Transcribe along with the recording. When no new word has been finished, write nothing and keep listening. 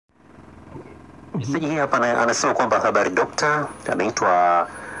Message hii hapa anasema kwamba habari dokta,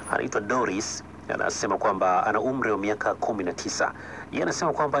 anaitwa Doris, anasema kwamba ana umri wa miaka 19. Yeye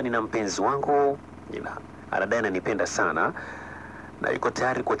anasema kwamba nina mpenzi wangu, anadai ananipenda sana na yuko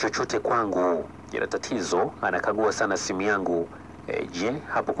tayari kwa chochote kwangu. Ila tatizo anakagua sana simu yangu. Je,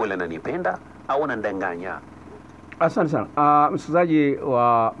 hapo kweli ananipenda au anandanganya? Asante sana. Msikilizaji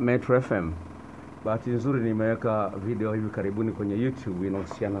wa Metro FM. Bahati nzuri nimeweka video hivi karibuni kwenye YouTube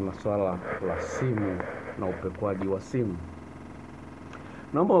inahusiana na swala la simu na upekuaji wa simu.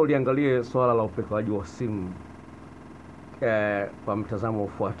 Naomba uliangalie swala la upekuaji wa simu kwa mtazamo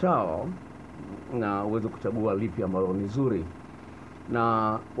ufuatao na uweze kuchagua lipi ambalo ni zuri.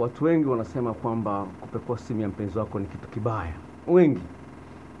 Na watu wengi wanasema kwamba kupekua simu ya mpenzi wako ni kitu kibaya. Wengi.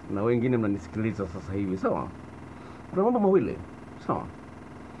 Na wengine mnanisikiliza sasa hivi, sawa? Kuna mambo mawili, sawa?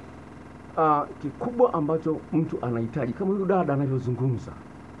 Kikubwa ambacho mtu anahitaji kama huyu dada anavyozungumza.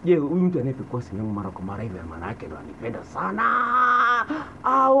 Je, huyu mtu anayepekua simu yangu mara kwa mara hivi maana yake ndo anipenda sana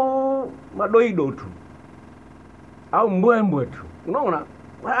au madoido tu? Au mbwembwe tu? Unaona?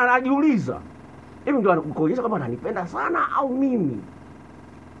 Anajiuliza. Hivi ndio anakuonyesha kama ananipenda sana au nini?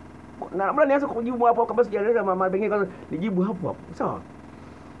 Na labda nianze kujibu hapo kabla sijaeleza mama pengine kwanza nijibu hapo hapo. Sawa?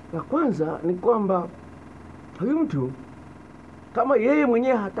 La kwanza ni kwamba huyu mtu kama yeye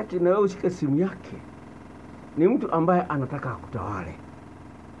mwenyewe hataki na wewe ushike simu yake, ni mtu ambaye anataka akutawale.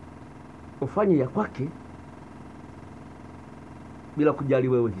 Ufanye ya kwake bila kujali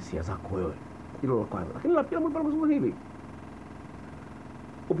wewe hisia zako wewe. Hilo la kwanza. Lakini la pili mbona mzuri hivi?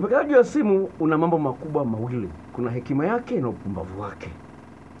 Upekaji wa simu una mambo makubwa mawili. Kuna hekima yake na upumbavu wake.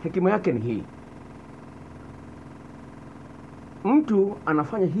 Hekima yake ni hii. Mtu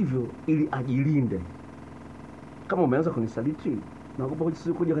anafanya hivyo ili ajilinde. Kama umeanza kunisaliti, naogopa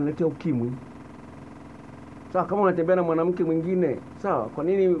kuja kaniletea ukimwi. Sawa, kama unatembea na mwanamke mwingine, sawa, kwa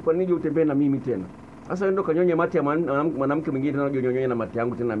nini utembee na mimi tena? Sasa wewe ndo kanyonye mate ya mwanamke mwingine tena unanyonye na mate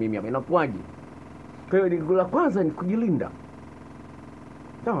yangu tena mimi hapa. Inakuwaje? Kwa hiyo la kwanza ni kujilinda.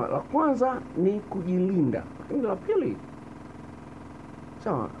 Sawa, la kwanza ni kujilinda. Lakini la pili,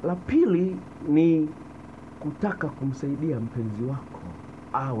 sawa, la pili ni kutaka kumsaidia mpenzi wako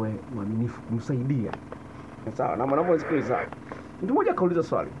awe mwaminifu, kumsaidia. Sawa, na mwanamke sikiliza. Mtu mmoja kauliza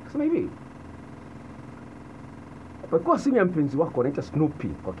swali. Akasema hivi, kupekua simu ya mpenzi wako anaita Snoopy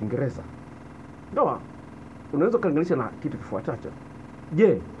kwa Kiingereza. Ndio, unaweza kuangalia na kitu kifuatacho.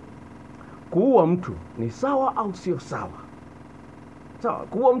 Je, kuua mtu ni sawa au sio sawa? Sawa,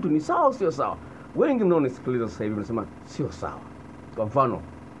 kuua mtu ni sawa au sio sawa? Wengi mnaonisikiliza sasa hivi mnasema sio sawa. Kwa mfano,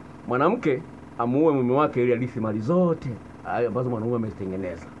 mwanamke amuue mume wake ili arithi mali zote ambazo mwanaume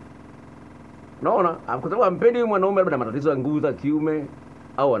amezitengeneza. Unaona, kwa sababu ampendi mwanaume labda matatizo ya nguvu za kiume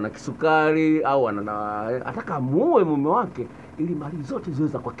au ana kisukari au ataka amuue mume wake ili mali zote ziwe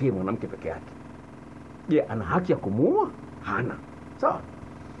za kwake mwanamke peke yake. Je, ana haki ya kumuua? Hana. Sawa?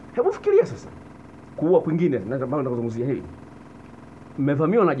 Hebu fikiria sasa. Kuua kwingine, nataka kuzungumzia hili.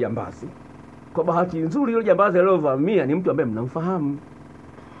 Mmevamiwa na jambazi. Kwa bahati nzuri yule jambazi aliyovamia ni mtu ambaye mnamfahamu.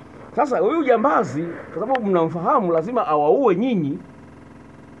 Sasa huyu jambazi kwa sababu mnamfahamu lazima awaue nyinyi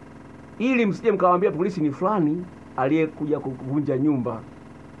ili msije mkawaambia polisi ni fulani aliyekuja kuvunja nyumba.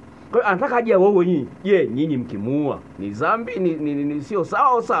 Kwa hiyo anataka aje awaue nyinyi. Je, nyinyi mkimuua ni dhambi? Ni sio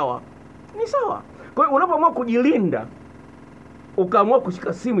sawa sawa? Ni sawa. Kwa hiyo unapoamua kujilinda ukaamua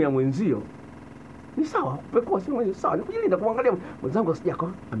kushika simu ya mwenzio ni sawa. Kupekua simu ni sawa. Ni kujilinda, kuangalia mwenzangu asije kwa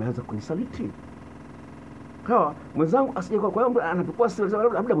ameanza kunisaliti. Kwa mwenzangu asije kwa hiyo anapekua simu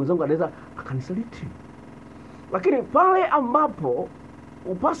labda mwenzangu anaweza akanisaliti. Lakini pale ambapo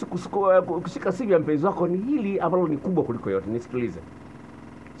upasi kushika simu ya mpenzi wako ni hili ambalo ni kubwa kuliko yote. Nisikilize.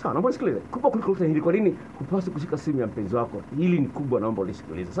 Sawa, naomba nisikilize. Kubwa kuliko yote hili. Kwa nini upasi kushika simu ya mpenzi wako? Hili ni kubwa, naomba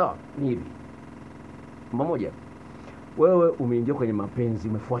unisikilize. Sawa? Ni hivi. Mmoja. Wewe umeingia kwenye mapenzi,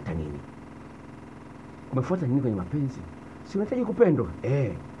 umefuata nini? Umefuata nini kwenye mapenzi? Si unahitaji kupendwa?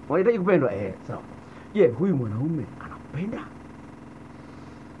 Unahitaji kupendwa? Sawa. Je, huyu mwanaume anakupenda?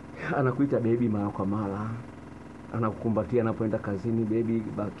 Anakuita baby mara kwa mara. Anakukumbatia anapoenda kazini, baby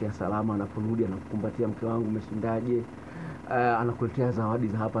bakia salama, anaporudi anakukumbatia, mke wangu umeshindaje? Anakuletea zawadi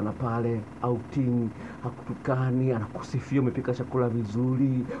za hapa na pale, outing, hakutukani, anakusifia umepika chakula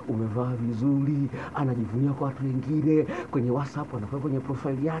vizuri, umevaa vizuri, anajivunia kwa watu wengine, kwenye WhatsApp anafanya kwenye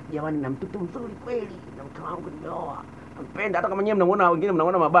profile yake, jamani na mtoto mzuri kweli, na mke wangu nimeoa. Nampenda hata kama nyewe mnamuona wengine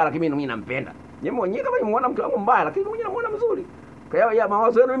mnaona mabaya lakini mimi nampenda. Nyewe mwenyewe kama mnamuona mke wangu mbaya lakini mwenyewe namuona mzuri. Kwa hiyo ya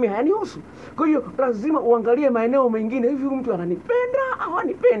mawazo yenu mimi hayanihusu. Kwa hiyo lazima uangalie maeneo mengine, hivi mtu ananipenda au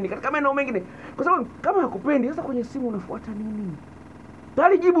hanipendi katika maeneo mengine. Kwa sababu kama hakupendi sasa kwenye simu unafuata nini?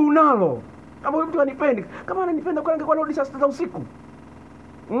 Tayari jibu unalo. Kama mtu hanipendi, kama ananipenda kwa ningekuwa narudi saa 6 za usiku.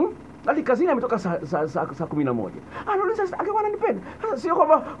 Hadi kazini ametoka saa 11. Anauliza angekuwa ananipenda. Sasa sio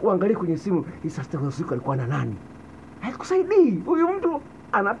kwamba uangalie kwenye simu hii saa 6 usiku alikuwa na nani. Haikusaidii. Huyu mtu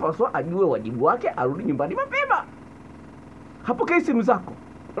anapaswa ajue wajibu wake, arudi nyumbani mapema. Hapokei simu zako.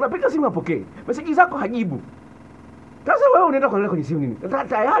 Unapiga simu hapokei. Meseji zako hajibu. Sasa wewe unaenda kuangalia kwenye simu nini?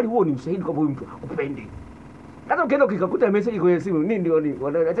 Tayari huo ni ushahidi kwamba huyu mtu hakupendi. Hata ukienda ukikuta message kwenye simu nini ndio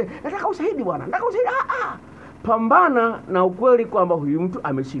nataka ushahidi bwana. Nataka ushahidi. Pambana na ukweli kwamba huyu mtu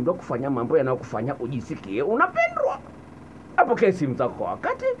ameshindwa kufanya mambo yanayokufanya ujisikie unapendwa. Apokee simu zako kwa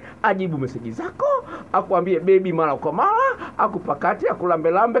wakati, ajibu message zako, akwambie baby mara kwa mara, akupakate,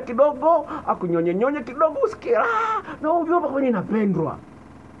 akulambe kidogo, akunyonye kidogo usikie na ujue kwamba ninapendwa.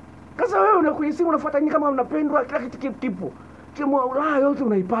 Sasa wewe kwenye simu unafuata nini kama unapendwa kila kitu kipo? Kimwa yote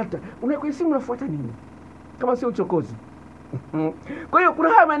unaipata. Kwenye simu unafuata nini? Kama sio uchokozi. Kwa hiyo kuna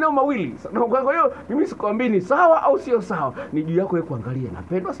haya maeneo mawili. Kwa hiyo mimi sikwambii ni sawa au sio sawa. Ni juu yako wewe kuangalia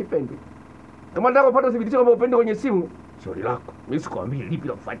napendwa sipendwi. Kama nataka kupata uthibitisho kwamba upendo kwenye simu, shauri lako. Mimi sikwambii lipi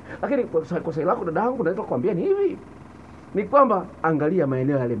la kufanya. Lakini kwa swali lako dada yangu naweza kukwambia ni hivi. Ni kwamba angalia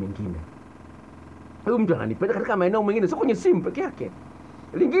maeneo yale mengine. Huyu mtu ananipenda katika maeneo mengine, sio kwenye simu peke yake.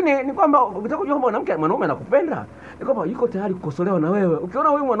 Lingine ni kwamba ukitaka kujua mwanaume anakupenda, ni kwamba yuko tayari kukosolewa na wewe. Ukiona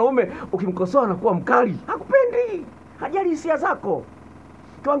huyu mwanaume ukimkosoa anakuwa mkali, hakupendi, hajali hisia zako.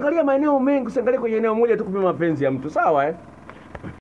 Tuangalia maeneo mengi, usiangalie kwenye eneo moja tu kupima mapenzi ya mtu, sawa